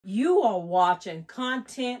You are watching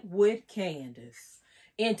Content with Candace.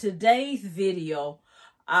 In today's video,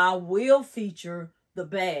 I will feature the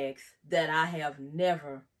bags that I have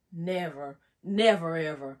never, ever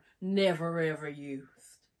used.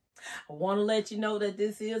 I want to let you know that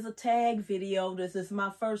this is a tag video. This is my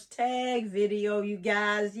first tag video, you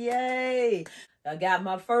guys. Yay! I got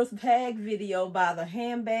my first tag video by the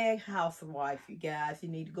Handbag Housewife, you guys. You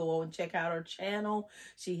need to go over and check out her channel.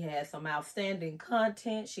 She has some outstanding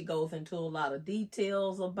content. She goes into a lot of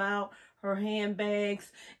details about her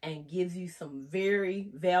handbags and gives you some very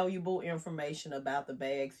valuable information about the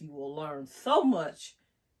bags. You will learn so much.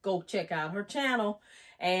 Go check out her channel.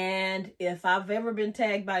 And if I've ever been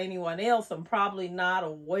tagged by anyone else, I'm probably not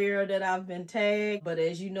aware that I've been tagged. But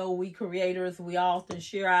as you know, we creators, we often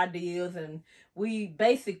share ideas, and we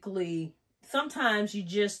basically, sometimes you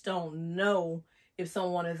just don't know if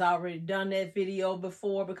someone has already done that video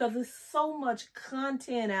before, because there's so much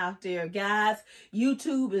content out there, guys.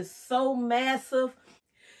 YouTube is so massive.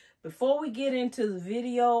 Before we get into the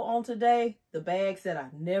video on today, the bags that I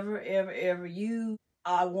never, ever use,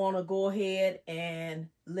 I want to go ahead and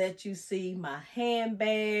let you see my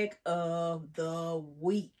handbag of the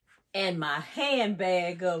week. And my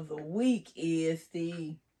handbag of the week is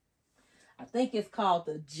I think it's called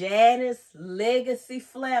the Janice Legacy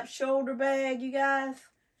Flap Shoulder Bag, you guys.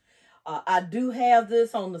 I do have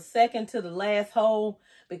this on the second to the last hole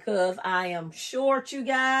because I am short, you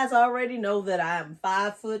guys. I already know that I am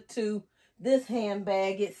 5'2". This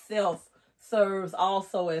handbag itself serves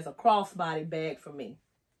also as a crossbody bag for me.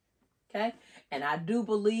 Okay? And I do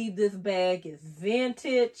believe this bag is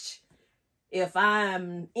vintage. If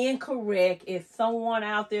I'm incorrect, if someone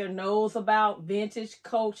out there knows about vintage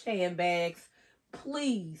Coach handbags,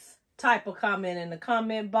 please type a comment in the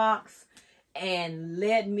comment box and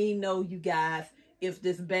let me know, you guys, if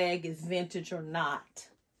this bag is vintage or not.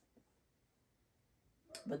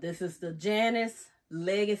 But this is the Janice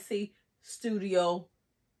Legacy Studio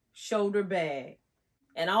Shoulder Bag.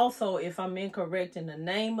 And also, if I'm incorrect in the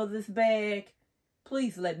name of this bag,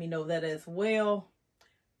 please let me know that as well.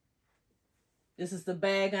 This is the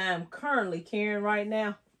bag I am currently carrying right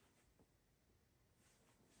now.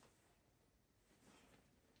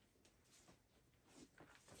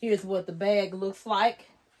 Here's what the bag looks like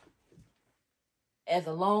as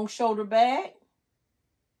a long shoulder bag.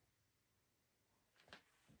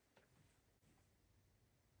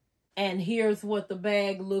 And here's what the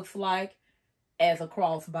bag looks like as a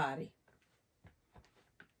crossbody.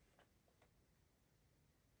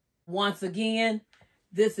 Once again,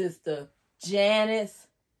 this is the Janice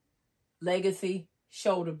Legacy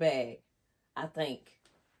Shoulder Bag, I think.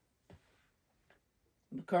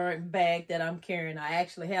 The current bag that I'm carrying. I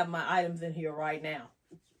actually have my items in here right now.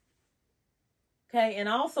 Okay, and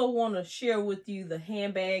I also want to share with you the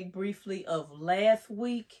handbag briefly of last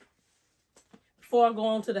week. Before I go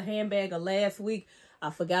on to the handbag of last week, I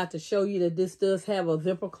forgot to show you that this does have a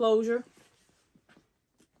zipper closure.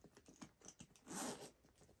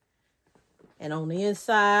 And on the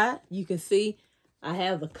inside, you can see I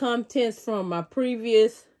have the contents from my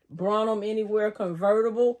previous Bronham Anywhere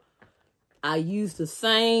convertible. I used the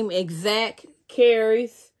same exact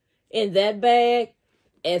carries in that bag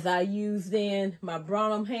as I used in my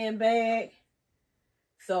Bronham handbag.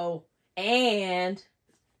 So, and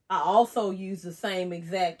I also used the same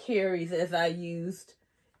exact carries as I used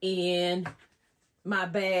in my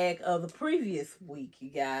bag of the previous week,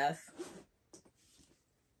 you guys.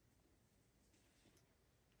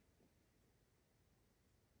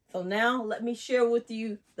 So now let me share with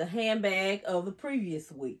you the handbag of the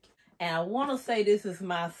previous week. And I want to say this is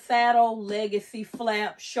my Saddle Legacy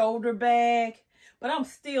Flap Shoulder Bag, but I'm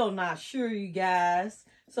still not sure, you guys.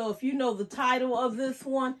 So if you know the title of this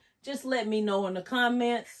one, just let me know in the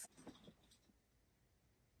comments.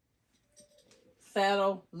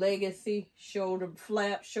 Saddle Legacy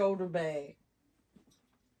Flap Shoulder Bag.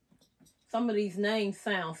 Some of these names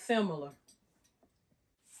sound similar.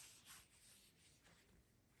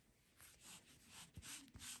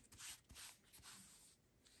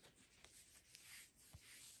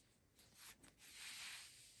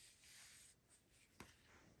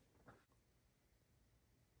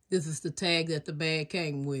 This is the tag that the bag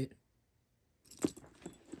came with.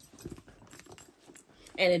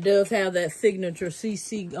 And it does have that signature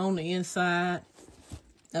CC on the inside.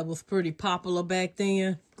 That was pretty popular back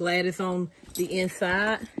then. Glad it's on the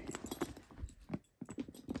inside.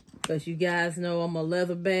 Because you guys know I'm a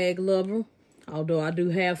leather bag lover. Although I do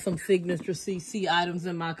have some signature CC items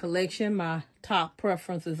in my collection, my top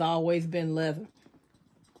preference has always been leather.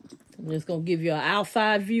 I'm just going to give you an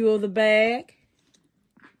outside view of the bag.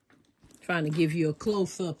 Trying to give you a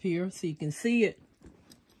close-up here so you can see it.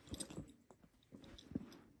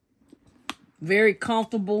 Very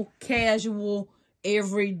comfortable, casual,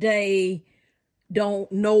 everyday,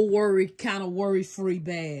 no worry, kind of worry-free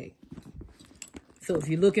bag. So if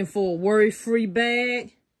you're looking for a worry-free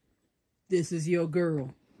bag, this is your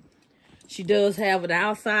girl. She does have an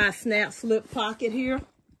outside snap slip pocket here.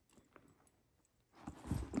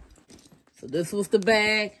 So this was the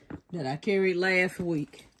bag that I carried last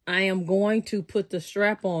week. I am going to put the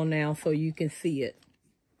strap on now so you can see it.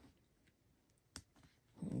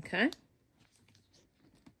 Okay.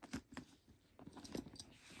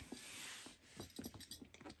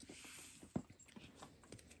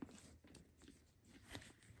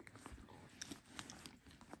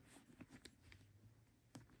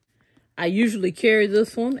 I usually carry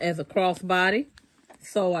this one as a crossbody.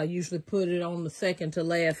 So I usually put it on the second to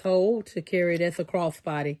last hole to carry it as a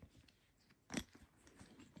crossbody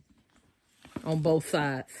on both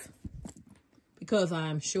sides. Because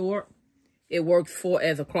I'm short, it works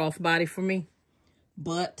as a crossbody for me.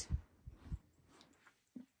 But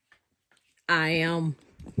I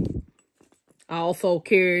also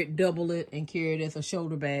double it and carry it as a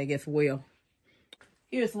shoulder bag as well.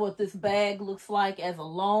 Here's what this bag looks like as a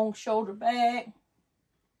long shoulder bag.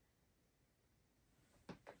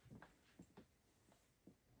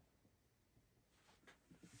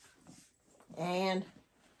 And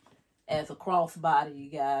as a crossbody, you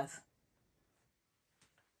guys.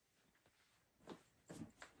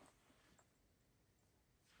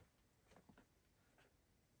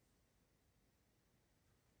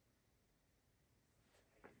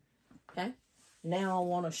 Okay. Now I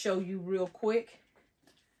want to show you real quick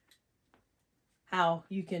how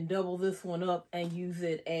you can double this one up and use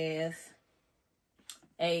it as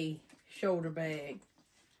a shoulder bag.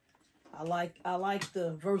 I like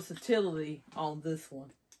the versatility on this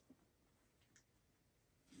one.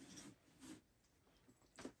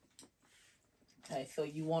 Okay, so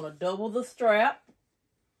you want to double the strap.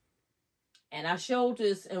 And I showed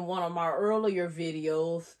this in one of my earlier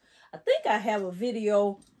videos. I think I have a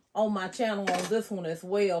video on my channel on this one as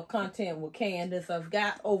well, Content with Candace. I've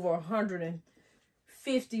got over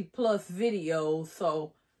 150 plus videos,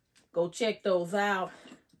 so go check those out.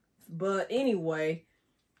 But anyway,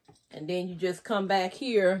 and then you just come back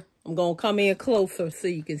here. I'm going to come in closer so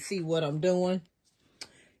you can see what I'm doing.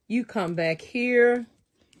 You come back here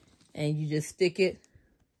and you just stick it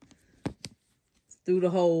through the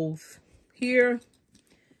holes here.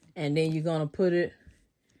 And then you're going to put it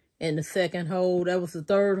in the second hole. That was the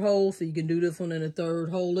third hole, so you can do this one in the third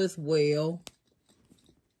hole as well.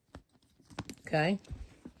 Okay.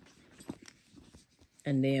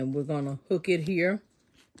 And then we're going to hook it here.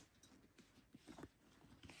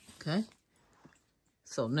 Okay.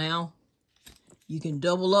 So now you can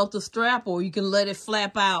double up the strap or you can let it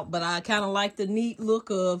flap out. But I kind of like the neat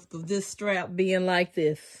look of this strap being like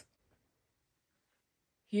this.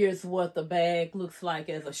 Here's what the bag looks like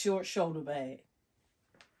as a short shoulder bag.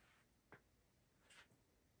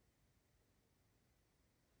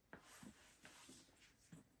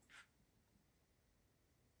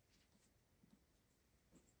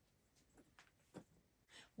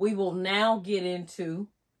 We will now get into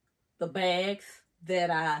the bags that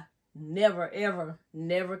I never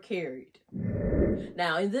carried.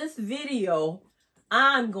 Now, in this video,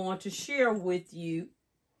 I'm going to share with you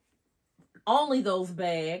only those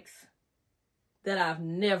bags that I've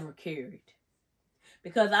never carried.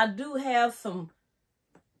 Because I do have some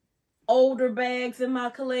older bags in my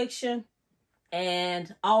collection.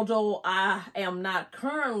 And although I am not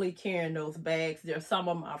currently carrying those bags, they're some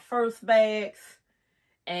of my first bags.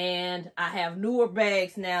 And I have newer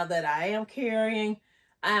bags now that I am carrying.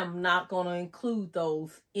 I am not going to include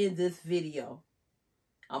those in this video.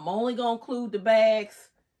 I'm only going to include the bags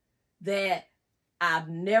that I've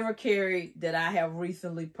never carried that I have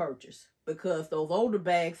recently purchased. Because those older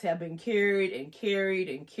bags have been carried and carried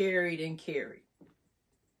and carried and carried.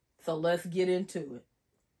 So let's get into it.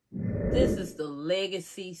 This is the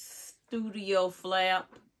Legacy Studio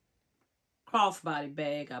Flap crossbody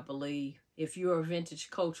bag, I believe. If you're a vintage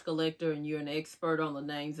Coach collector and you're an expert on the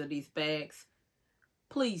names of these bags,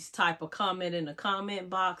 please type a comment in the comment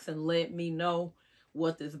box and let me know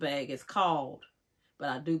what this bag is called. But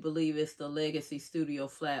I do believe it's the Legacy Studio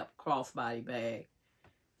Flap crossbody bag.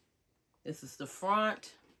 This is the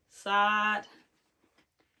front side.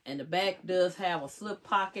 And the back does have a slip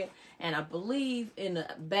pocket. And I believe in the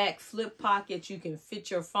back slip pocket, you can fit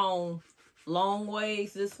your phone long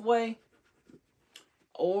ways this way.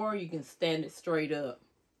 Or you can stand it straight up.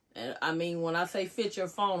 And I mean, when I say fit your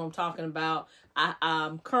phone, I'm talking about,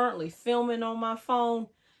 I'm currently filming on my phone.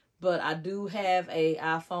 but I do have a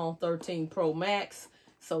iPhone 13 Pro Max.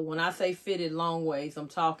 So when I say fitted long ways, I'm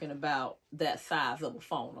talking about that size of a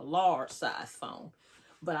phone, a large size phone.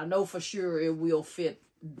 But I know for sure it will fit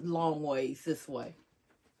long ways this way.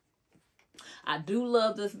 I do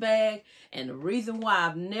love this bag, and the reason why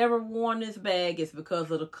I've never worn this bag is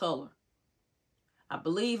because of the color. I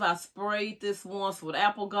believe I sprayed this once with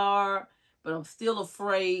Apple Guard, but I'm still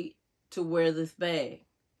afraid to wear this bag.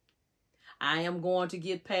 I am going to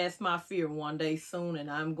get past my fear one day soon, and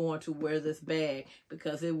I'm going to wear this bag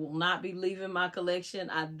because it will not be leaving my collection.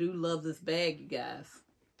 I do love this bag, you guys.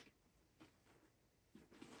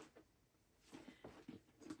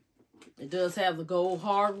 It does have the gold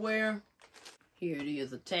hardware. Here it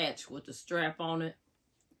is attached with the strap on it.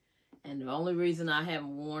 And the only reason I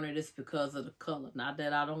haven't worn it is because of the color. Not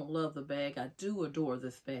that I don't love the bag. I do adore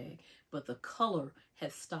this bag. But the color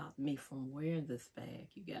has stopped me from wearing this bag,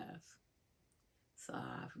 you guys. So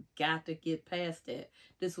I've got to get past that.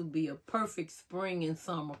 This would be a perfect spring and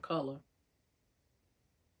summer color.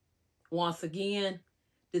 Once again,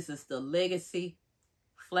 this is the Legacy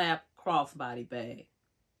Flap Crossbody bag.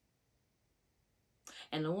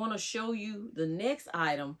 And I want to show you the next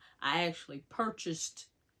item. I actually purchased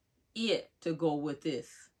it to go with this.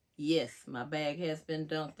 Yes, my bag has been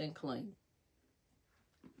dunked and cleaned.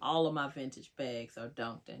 All of my vintage bags are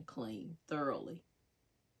dunked and cleaned thoroughly.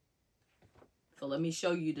 So let me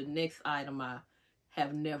show you the next item I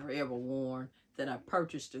have never ever worn that I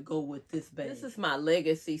purchased to go with this bag. This is my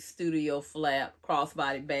Legacy Studio Flap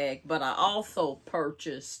Crossbody bag, but I also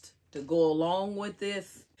purchased to go along with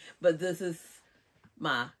this. But this is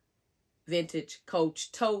my vintage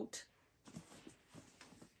Coach tote.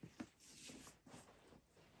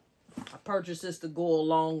 I purchased this to go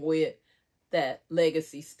along with that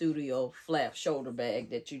Legacy Studio Flap shoulder bag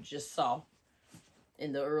that you just saw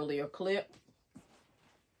in the earlier clip.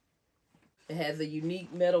 It has a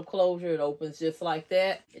unique metal closure. It opens just like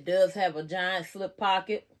that. It does have a giant slip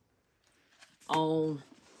pocket on,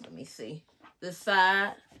 let me see, this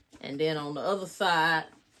side. And then on the other side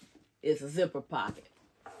is a zipper pocket.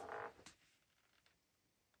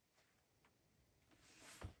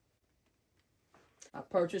 I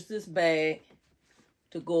purchased this bag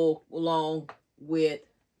to go along with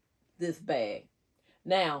this bag.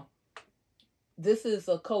 Now, this is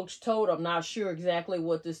a Coach tote. I'm not sure exactly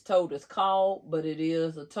what this tote is called, but it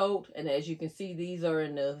is a tote. And as you can see, these are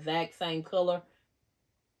in the exact same color.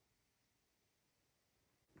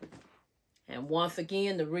 And once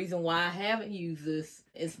again, the reason why I haven't used this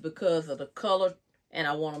is because of the color. And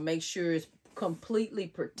I want to make sure it's completely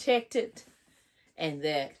protected. And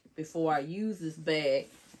that before I use this bag,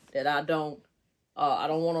 that I don't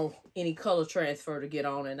want any color transfer to get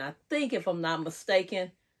on. And I think, if I'm not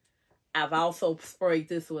mistaken, I've also sprayed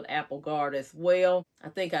this with Apple Guard as well. I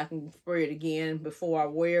think I can spray it again before I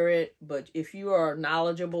wear it. But if you are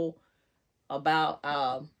knowledgeable about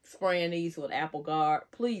spraying these with Apple Guard,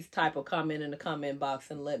 please type a comment in the comment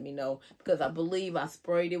box and let me know. Because I believe I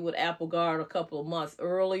sprayed it with Apple Guard a couple of months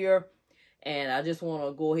earlier. And I just want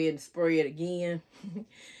to go ahead and spray it again.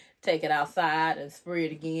 Take it outside and spray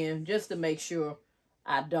it again just to make sure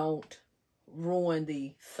I don't ruin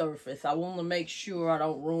the surface. I want to make sure I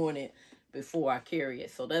don't ruin it before I carry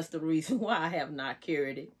it. So that's the reason why I have not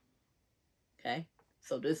carried it. Okay.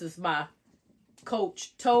 So this is my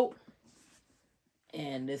Coach tote.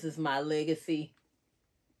 And this is my Legacy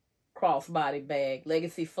crossbody bag.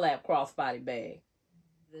 Legacy Flap crossbody bag.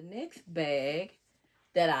 The next bag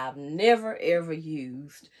that I've never ever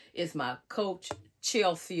used is my Coach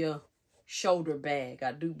Chelsea shoulder bag.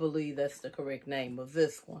 I do believe that's the correct name of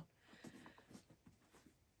this one.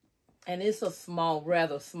 And it's a small,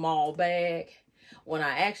 rather small bag. When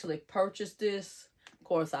I actually purchased this, of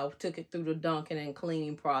course, I took it through the dunking and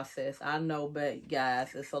cleaning process. I know, but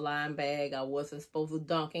guys, it's a line bag. I wasn't supposed to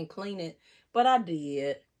dunk and clean it, but I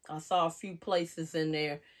did. I saw a few places in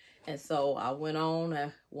there. And so I went on,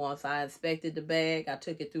 and once I inspected the bag, I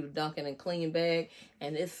took it through the dunking and clean bag,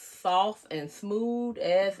 and it's soft and smooth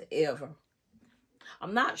as ever.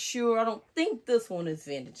 I'm not sure. I don't think this one is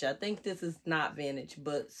vintage. I think this is not vintage,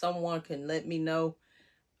 but someone can let me know.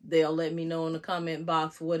 They'll let me know in the comment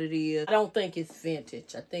box what it is. I don't think it's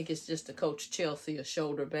vintage. I think it's just a Coach Chelsea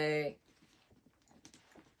shoulder bag.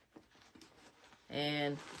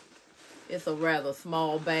 And it's a rather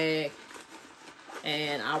small bag.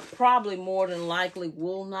 And I probably more than likely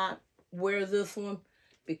will not wear this one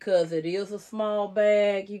because it is a small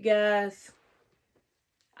bag, you guys.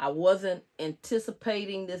 I wasn't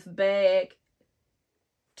anticipating this bag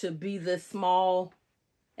to be this small.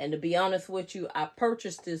 And to be honest with you, I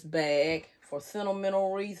purchased this bag for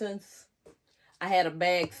sentimental reasons. I had a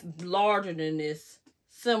bag larger than this,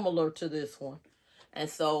 similar to this one. And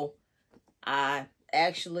so I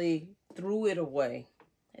actually threw it away,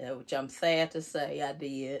 which I'm sad to say I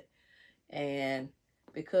did. And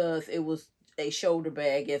because it was a shoulder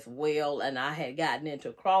bag as well, and I had gotten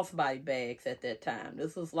into crossbody bags at that time.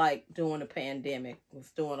 This was like during the pandemic. I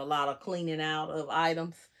was doing a lot of cleaning out of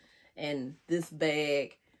items, and this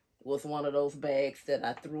bag was one of those bags that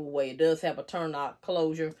I threw away. It does have a turnout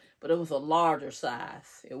closure, but it was a larger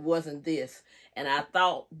size. It wasn't this. And I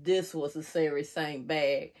thought this was the very same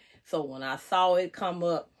bag. So when I saw it come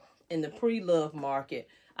up in the pre-love market,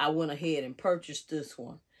 I went ahead and purchased this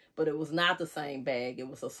one. But it was not the same bag. It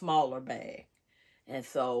was a smaller bag. And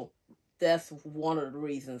so that's one of the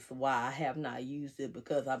reasons why I have not used it,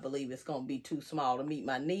 because I believe it's going to be too small to meet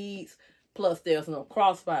my needs. Plus, there's no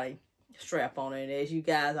crossbody strap on it. And as you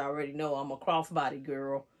guys already know, I'm a crossbody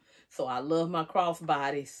girl. So I love my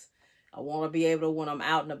crossbodies. I want to be able to, when I'm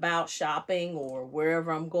out and about shopping or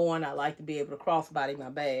wherever I'm going, I like to be able to crossbody my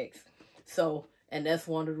bags. So, and that's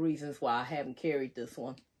one of the reasons why I haven't carried this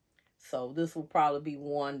one. So this will probably be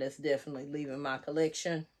one that's definitely leaving my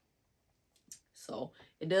collection. So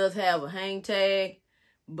it does have a hang tag,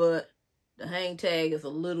 but the hang tag is a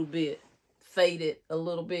little bit faded, a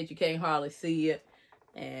little bit. You can't hardly see it.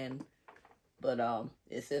 But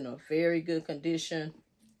it's in a very good condition.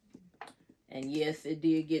 And yes, it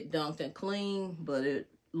did get dunked and cleaned, but it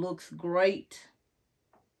looks great.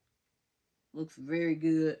 Looks very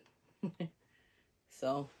good.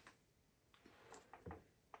 So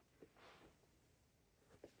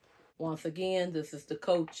once again, this is the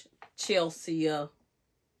Coach Chelsea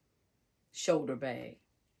shoulder bag.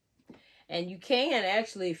 And you can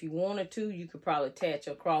actually, if you wanted to, you could probably attach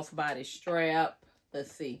a crossbody strap.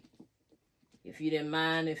 Let's see. If you didn't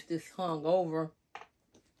mind if this hung over,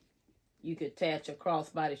 you could attach a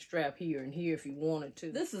crossbody strap here and here if you wanted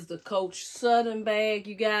to. This is the Coach Sudden bag,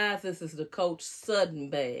 you guys. This is the Coach Sudden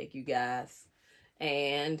bag, you guys.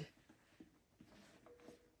 And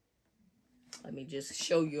let me just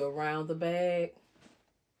show you around the bag.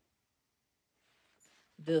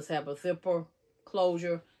 It does have a zipper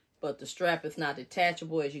closure, but the strap is not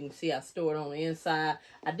detachable. As you can see, I store it on the inside.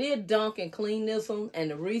 I did dunk and clean this one,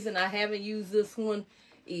 and the reason I haven't used this one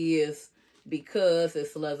is because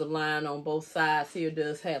it's leather lined on both sides. Here it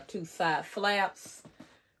does have two side flaps.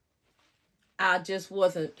 I just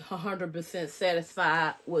wasn't 100%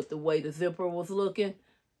 satisfied with the way the zipper was looking.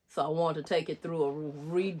 So I wanted to take it through a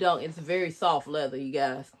redunk. It's very soft leather, you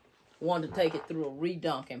guys. I wanted to take it through a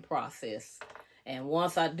redunking process. And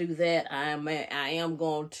once I do that, I am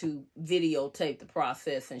going to videotape the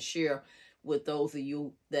process and share with those of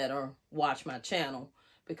you that watch my channel,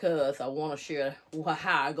 because I want to share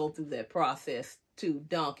how I go through that process to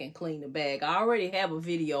dunk and clean the bag. I already have a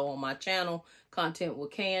video on my channel, Content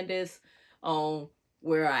with Candace,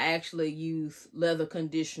 where I actually use leather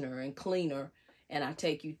conditioner and cleaner, and I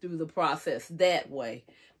take you through the process that way.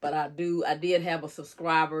 But I did have a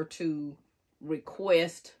subscriber to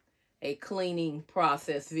request a cleaning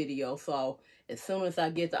process video. So as soon as I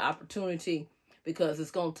get the opportunity, because it's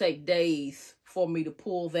going to take days for me to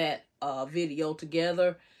pull that video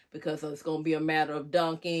together, because it's going to be a matter of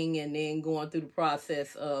dunking and then going through the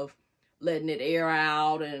process of letting it air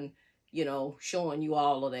out and, you know, showing you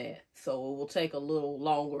all of that. So it will take a little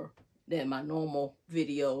longer than my normal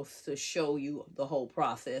videos to show you the whole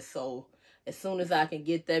process. So as soon as I can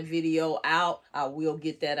get that video out, I will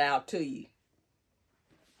get that out to you.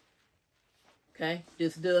 Okay,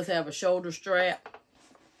 this does have a shoulder strap,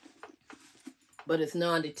 but it's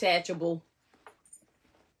non-detachable.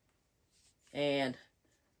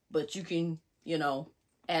 But you can, you know,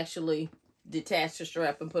 actually detach the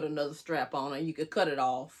strap and put another strap on it. You could cut it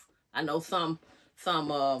off. I know some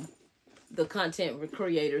the content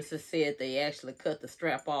creators have said they actually cut the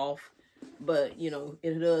strap off, but you know,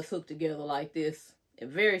 it does hook together like this.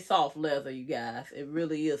 It's very soft leather, you guys. It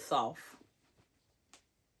really is soft.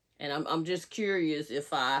 And I'm just curious,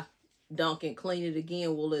 if I dunk and clean it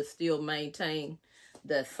again, will it still maintain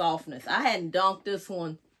that softness? I hadn't dunked this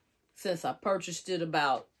one since I purchased it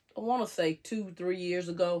about, I want to say 2-3 years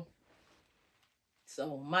ago.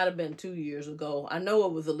 So might have been 2 years ago. I know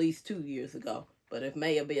it was at least 2 years ago, but it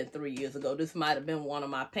may have been 3 years ago. This might have been one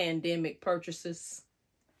of my pandemic purchases.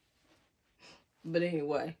 But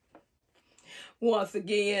anyway, once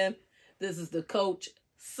again, this is the Coach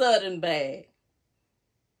Sudden bag.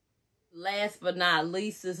 Last but not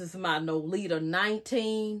least, this is my Nolita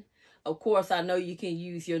 19. Of course, I know you can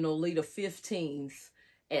use your Nolita 15s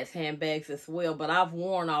as handbags as well, but I've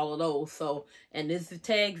worn all of those. So, and this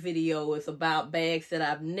tag video is about bags that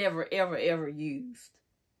I've never, ever, ever used.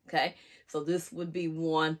 Okay, So this would be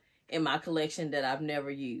one in my collection that I've never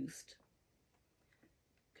used.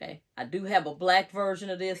 Okay, I do have a black version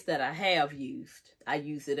of this that I have used. I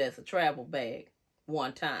used it as a travel bag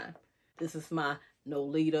one time. This is my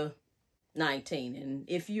Nolita 19. And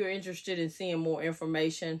if you're interested in seeing more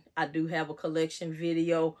information, I do have a collection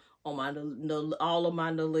video on my all of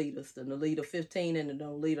my Nolitas, the Nolita 15 and the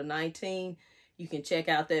Nolita 19. You can check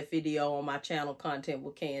out that video on my channel, Content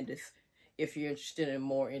with Candace, if you're interested in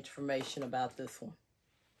more information about this one.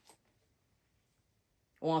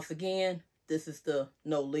 Once again, this is the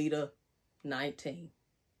Nolita 19.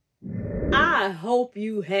 I hope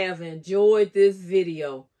you have enjoyed this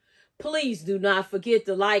video. Please do not forget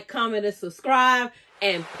to like, comment, and subscribe.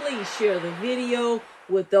 And please share the video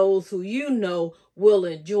with those who you know will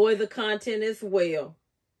enjoy the content as well.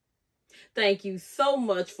 Thank you so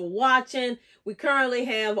much for watching. We currently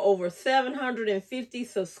have over 750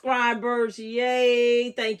 subscribers.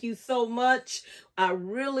 Yay! Thank you so much. I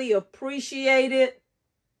really appreciate it.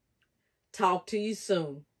 Talk to you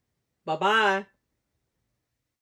soon. Bye-bye.